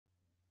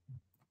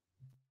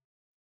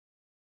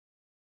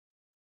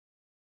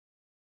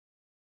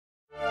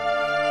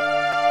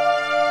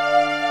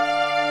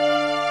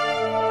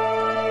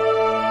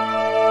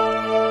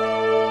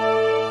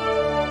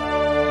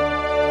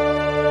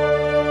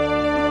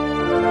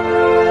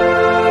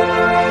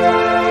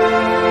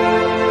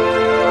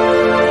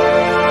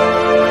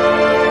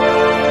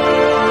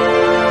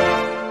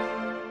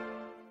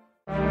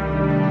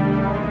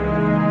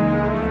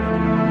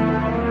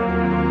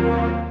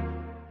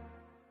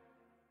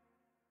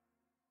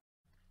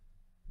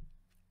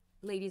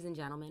Ladies and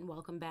gentlemen,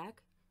 welcome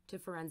back to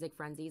Forensic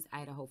Frenzy's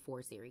Idaho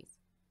 4 series.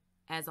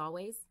 As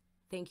always,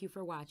 thank you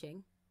for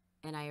watching,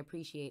 and I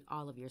appreciate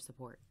all of your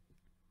support.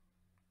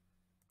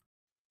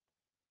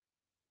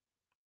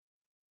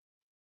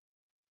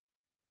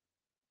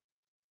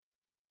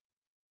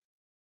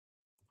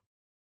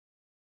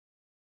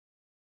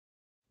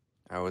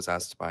 I was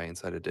asked by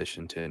Inside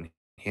Edition to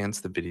enhance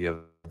the video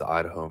of the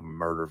Idaho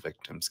murder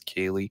victims,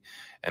 Kaylee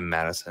and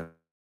Madison,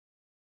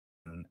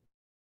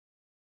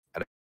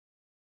 at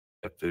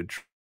a food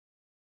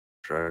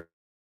truck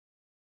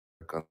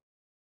on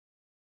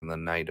the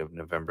night of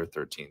November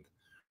 13th.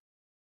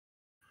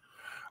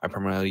 I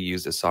primarily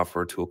used a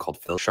software tool called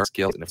Sharp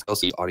Scales and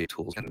Excelsior audio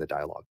tools in the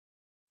dialogue.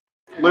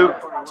 Luke,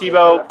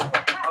 Tebow,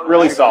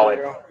 really solid.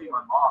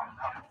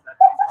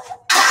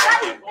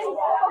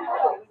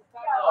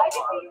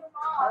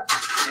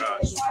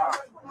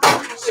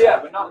 Yeah,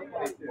 but not.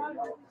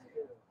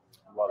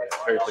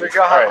 So,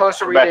 Joe, how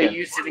close are we to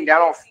you sitting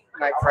down on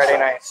Friday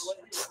nights?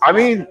 I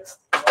mean,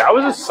 that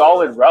was a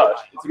solid rush.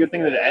 It's a good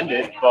thing that it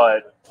ended,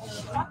 but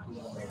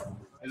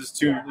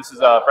this is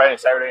Friday and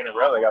Saturday in a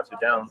row. They got to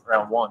down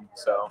round one,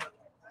 so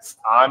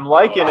I'm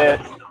liking it.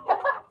 I'm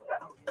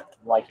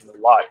liking it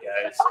a lot,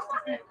 guys.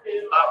 I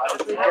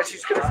guess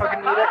he's gonna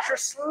fucking need extra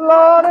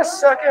slot a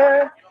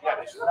second.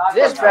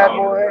 This bad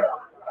boy.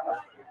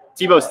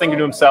 Tebow's thinking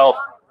to himself,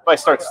 if I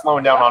start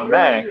slowing down on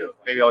Mac,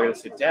 maybe I'll get to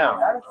sit down.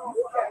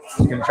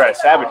 He's going to try to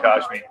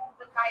sabotage me.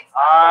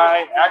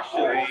 I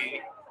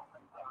actually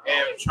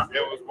was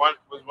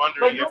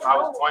wondering if I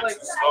was going too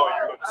slow and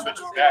you're going to switch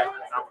it back.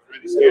 And I was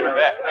really scared of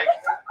that.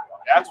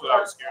 That's what I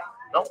was scared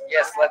of. Nope.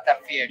 Yes, let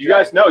that fear. You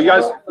guys,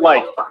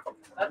 like,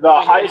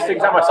 the highest tick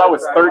time I saw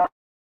was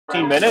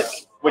 13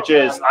 minutes, which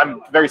is,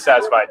 I'm very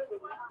satisfied.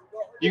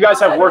 You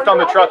guys have worked on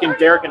the truck, and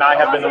Derek and I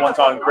have been the ones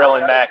on grill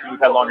and Mac, and we've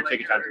had longer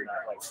ticket times.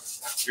 Like,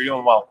 you're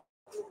doing well.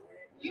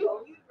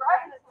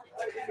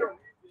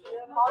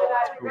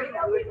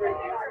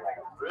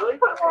 Really?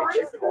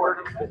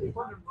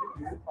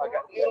 I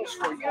got news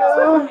for you.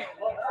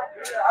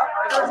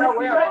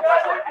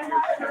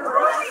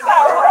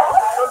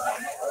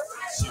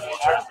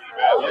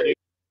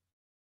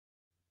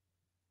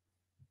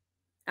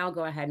 I'll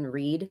go ahead and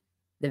read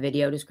the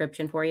video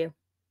description for you.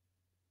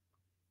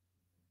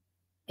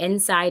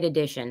 Inside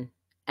Edition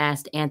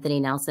asked Anthony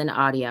Nelson,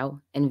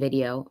 audio and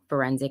video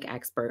forensic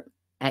expert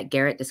at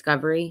Garrett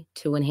Discovery,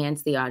 to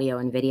enhance the audio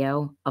and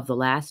video of the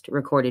last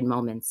recorded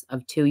moments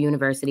of 2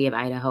 University of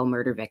Idaho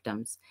murder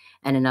victims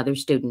and another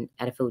student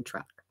at a food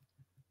truck.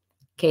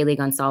 Kaylee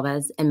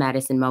Gonsalves and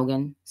Madison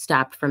Mogan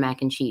stopped for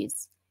mac and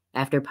cheese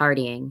after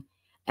partying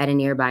at a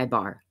nearby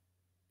bar.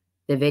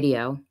 The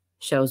video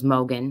shows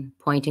Mogan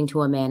pointing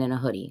to a man in a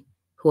hoodie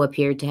who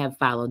appeared to have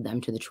followed them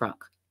to the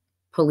truck.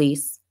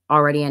 Police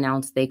already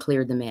announced they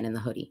cleared the man in the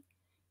hoodie.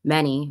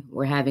 Many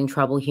were having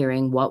trouble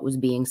hearing what was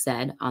being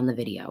said on the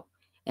video,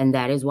 and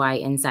that is why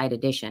Inside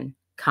Edition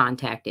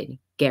contacted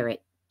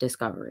Garrett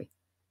Discovery.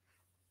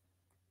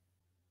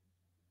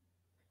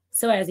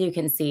 So as you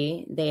can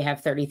see, they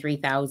have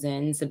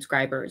 33,000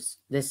 subscribers.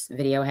 This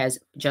video has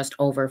just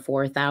over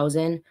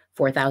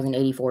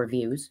 4,084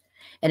 views,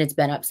 and it's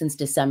been up since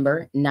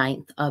December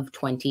 9th of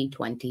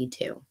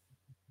 2022.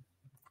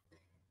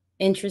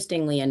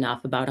 Interestingly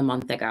enough, about a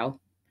month ago,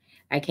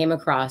 I came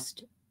across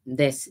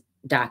this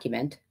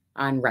document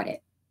on Reddit.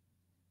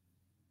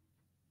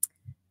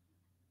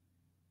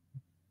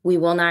 We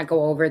will not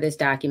go over this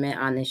document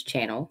on this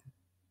channel.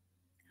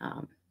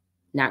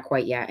 Not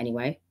quite yet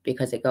anyway,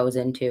 because it goes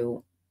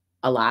into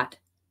a lot.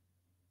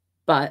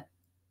 But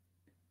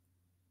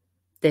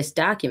this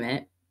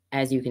document,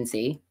 as you can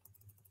see,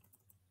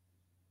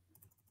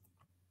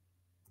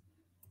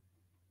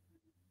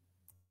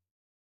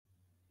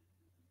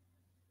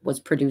 was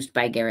produced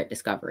by Garrett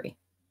Discovery.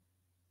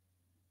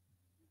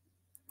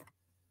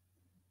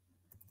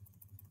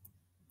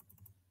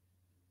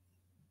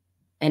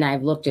 And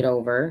I've looked it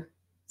over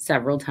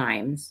several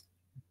times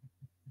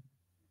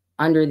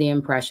under the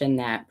impression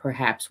that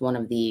perhaps one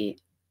of the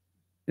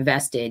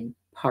vested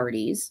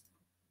parties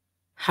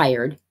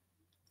hired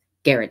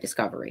Garrett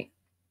Discovery.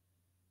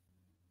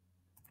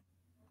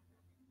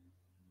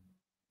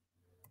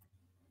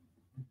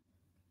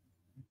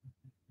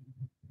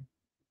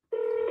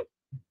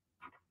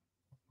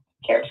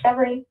 Garrett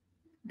Discovery.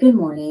 Good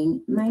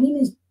morning. My name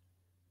is...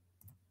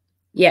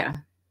 Yeah.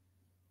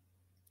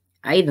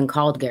 I even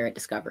called Garrett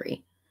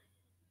Discovery.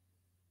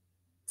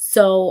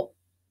 So,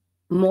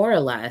 more or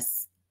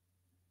less,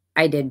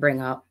 I did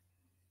bring up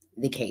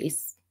the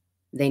case.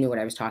 They knew what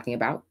I was talking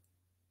about.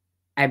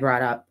 I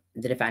brought up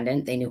the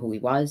defendant. They knew who he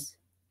was.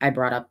 I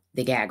brought up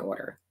the gag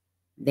order.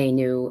 They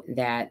knew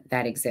that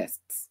that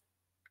exists.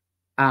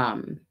 I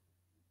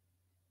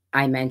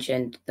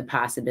mentioned the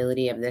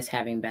possibility of this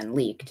having been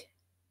leaked.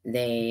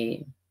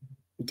 They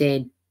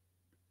did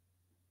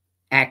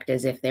act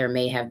as if there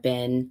may have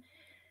been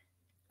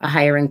a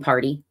hiring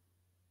party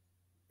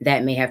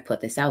that may have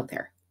put this out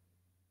there.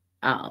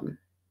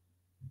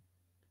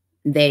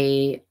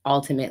 They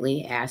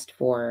ultimately asked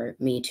for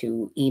me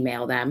to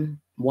email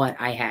them what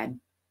I had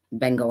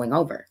been going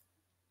over.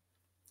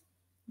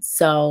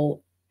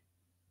 So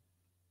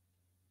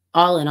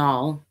all in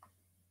all,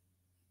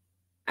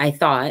 I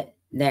thought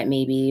that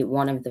maybe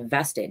one of the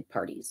vested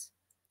parties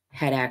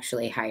had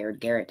actually hired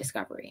Garrett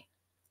Discovery.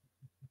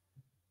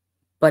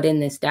 But in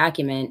this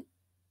document,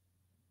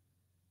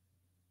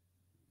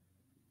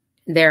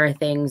 there are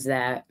things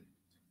that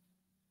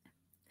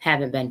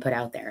haven't been put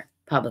out there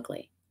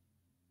publicly.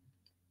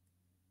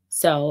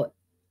 So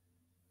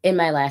in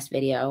my last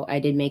video, I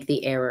did make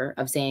the error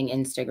of saying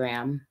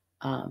Instagram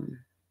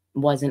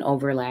was an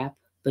overlap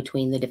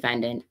between the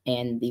defendant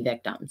and the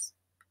victims.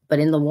 But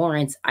in the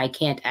warrants, I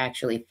can't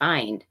actually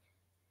find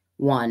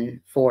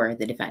one for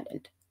the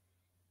defendant.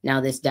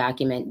 Now, this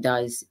document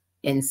does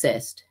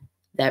insist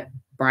that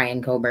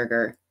Brian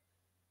Koberger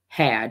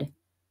had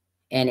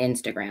an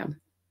Instagram,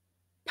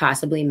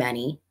 possibly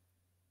many,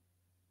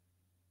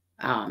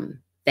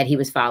 that he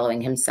was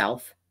following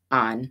himself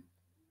on,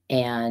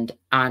 and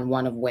on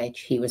one of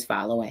which he was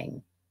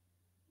following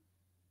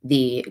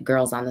the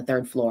girls on the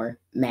third floor,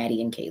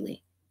 Maddie and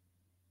Kaylee.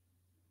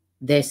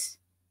 This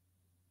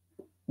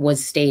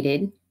was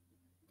stated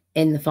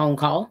in the phone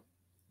call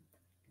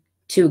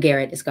to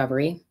Garrett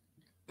Discovery.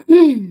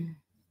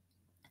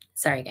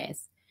 Sorry,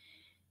 guys.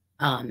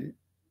 And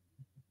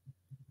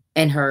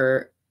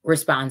her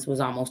response was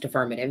almost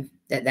affirmative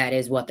that that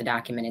is what the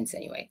document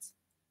insinuates.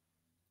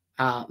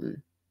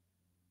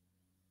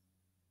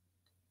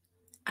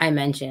 I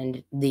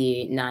mentioned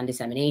the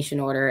non-dissemination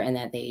order and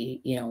that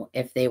they,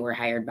 if they were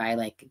hired by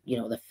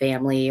the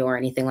family or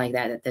anything like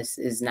that, that this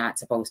is not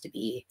supposed to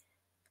be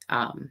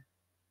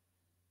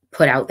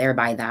put out there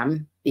by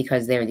them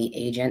because they're the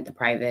agent, the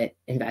private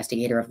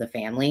investigator of the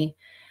family.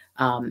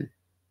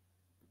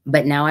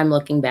 But now I'm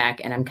looking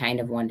back and I'm kind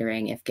of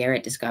wondering if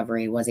Garrett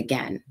Discovery was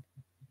again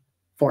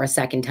for a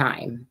second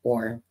time,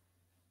 or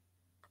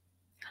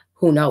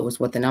who knows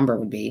what the number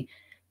would be,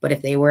 but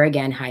if they were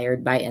again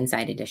hired by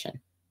Inside Edition.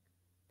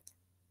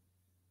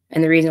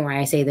 And the reason why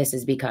I say this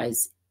is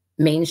because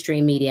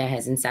mainstream media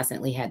has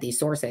incessantly had these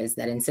sources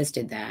that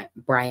insisted that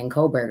Brian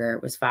Koberger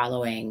was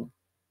following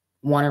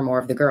one or more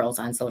of the girls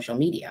on social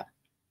media.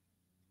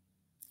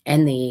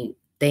 And they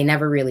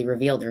never really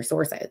revealed their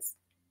sources.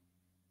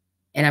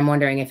 And I'm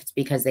wondering if it's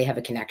because they have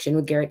a connection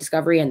with Garrett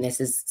Discovery and this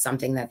is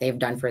something that they've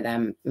done for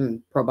them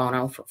pro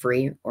bono, for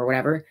free or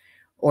whatever,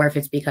 or if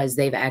it's because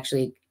they've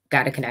actually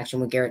got a connection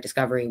with Garrett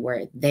Discovery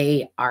where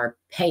they are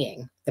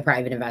paying the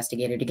private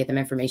investigator to get them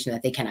information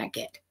that they cannot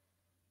get.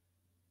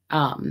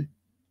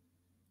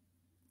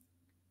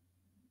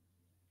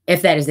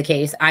 If that is the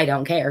case, I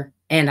don't care,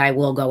 and I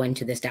will go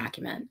into this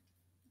document.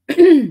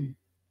 But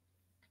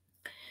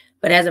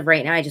as of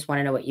right now, I just want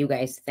to know what you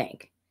guys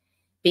think.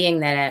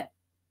 Being that at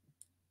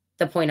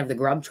the point of the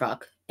grub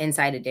truck,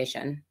 Inside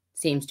Edition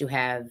seems to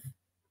have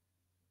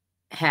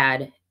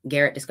had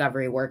Garrett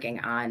Discovery working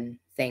on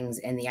things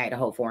in the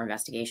Idaho 4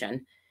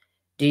 investigation.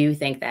 Do you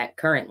think that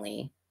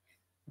currently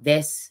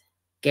this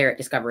Garrett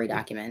Discovery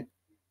document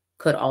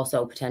could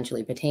also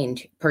potentially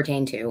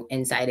pertain to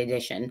Inside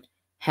Edition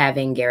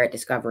having Garrett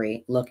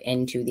Discovery look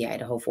into the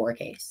Idaho 4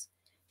 case?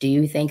 Do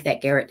you think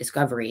that Garrett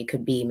Discovery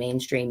could be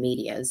mainstream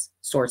media's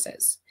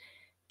sources?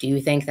 Do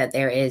you think that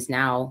there is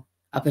now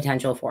a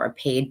potential for a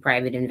paid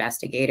private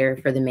investigator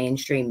for the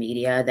mainstream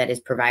media that is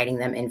providing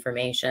them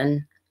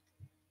information?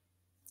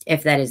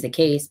 If that is the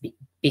case,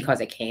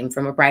 because it came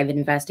from a private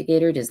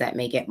investigator, does that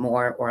make it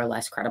more or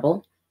less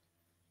credible?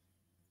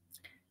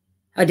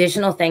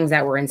 Additional things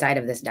that were inside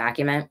of this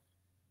document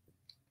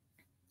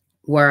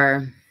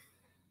were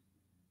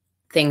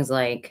things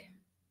like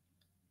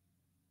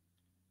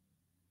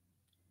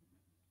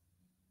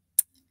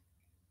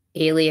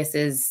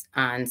aliases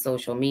on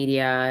social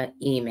media,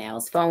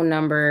 emails, phone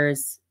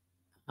numbers,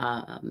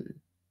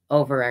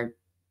 over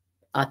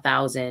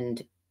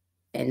 1,000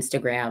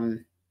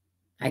 Instagram,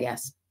 I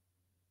guess,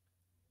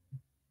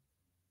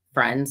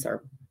 friends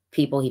or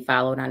people he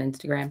followed on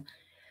Instagram.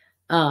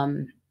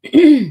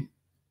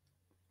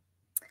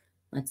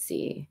 Let's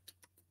see.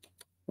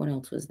 What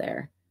else was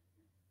there?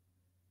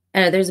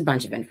 There's a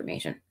bunch of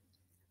information.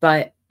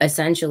 But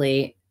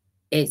essentially,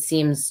 it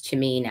seems to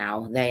me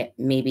now that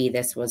maybe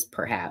this was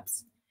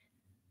perhaps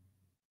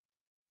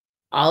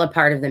all a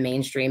part of the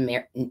mainstream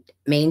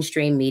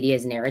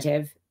media's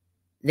narrative.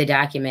 The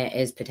document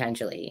is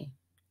potentially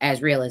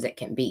as real as it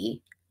can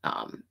be,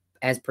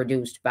 as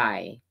produced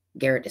by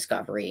Garrett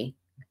Discovery,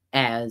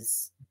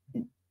 as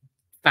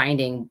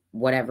finding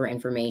whatever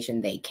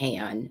information they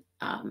can.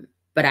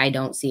 But I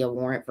don't see a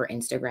warrant for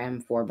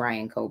Instagram for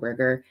Brian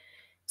Koberger.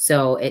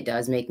 So it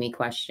does make me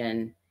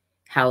question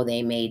how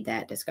they made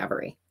that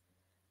discovery.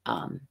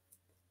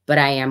 But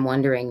I am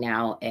wondering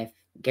now if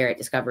Garrett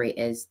Discovery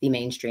is the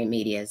mainstream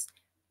media's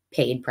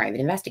paid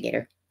private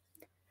investigator.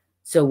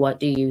 So what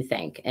do you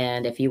think?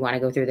 And if you want to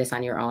go through this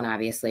on your own,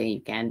 obviously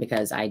you can,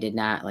 because I did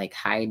not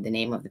hide the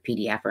name of the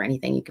PDF or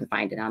anything. You can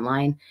find it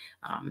online.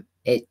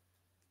 It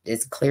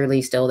is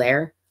clearly still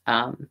there.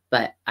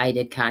 But I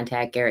did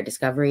contact Garrett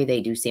Discovery. They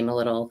do seem a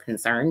little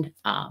concerned.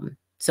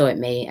 So it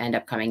may end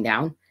up coming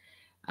down.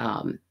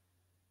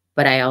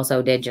 But I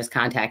also did just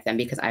contact them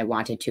because I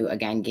wanted to,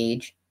 again,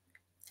 gauge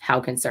how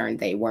concerned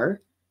they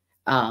were,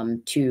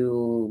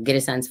 to get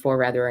a sense for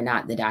whether or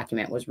not the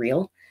document was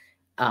real.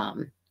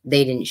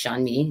 They didn't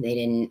shun me. They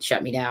didn't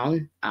shut me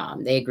down.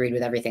 They agreed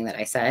with everything that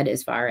I said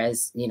as far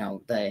as, you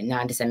know, the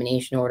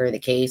non-dissemination order, the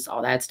case,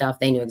 all that stuff.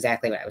 They knew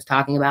exactly what I was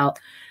talking about.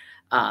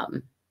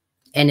 And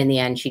in the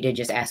end, she did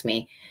just ask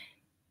me,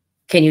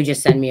 can you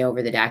just send me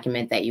over the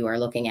document that you are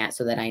looking at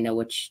so that I know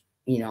which,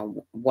 you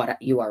know,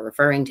 what you are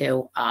referring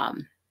to?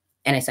 And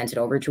I sent it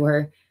over to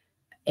her.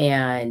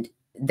 And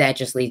that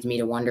just leads me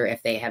to wonder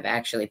if they have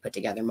actually put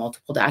together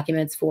multiple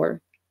documents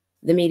for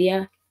the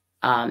media.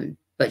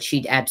 But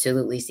she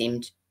absolutely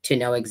seemed to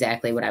know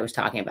exactly what I was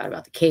talking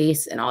about the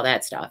case and all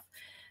that stuff.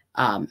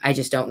 I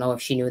just don't know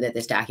if she knew that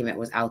this document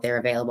was out there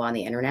available on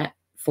the internet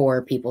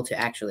for people to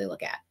actually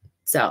look at.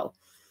 So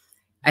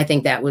I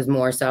think that was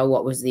more so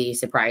what was the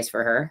surprise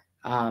for her.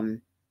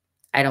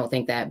 I don't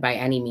think that by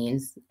any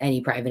means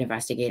any private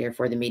investigator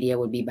for the media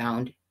would be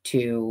bound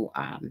to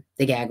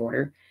the gag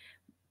order.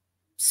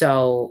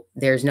 So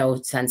there's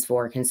no sense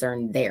for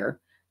concern there.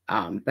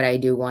 But I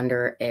do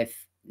wonder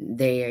if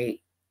they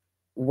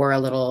were a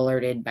little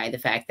alerted by the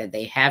fact that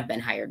they have been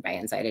hired by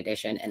Inside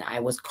Edition, and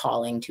I was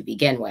calling to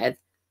begin with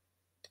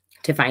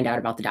to find out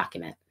about the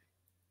document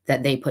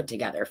that they put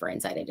together for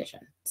Inside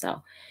Edition.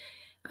 So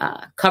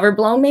cover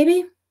blown,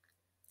 maybe?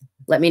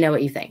 Let me know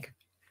what you think.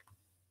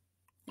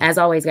 As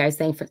always, guys,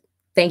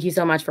 thank you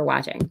so much for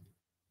watching.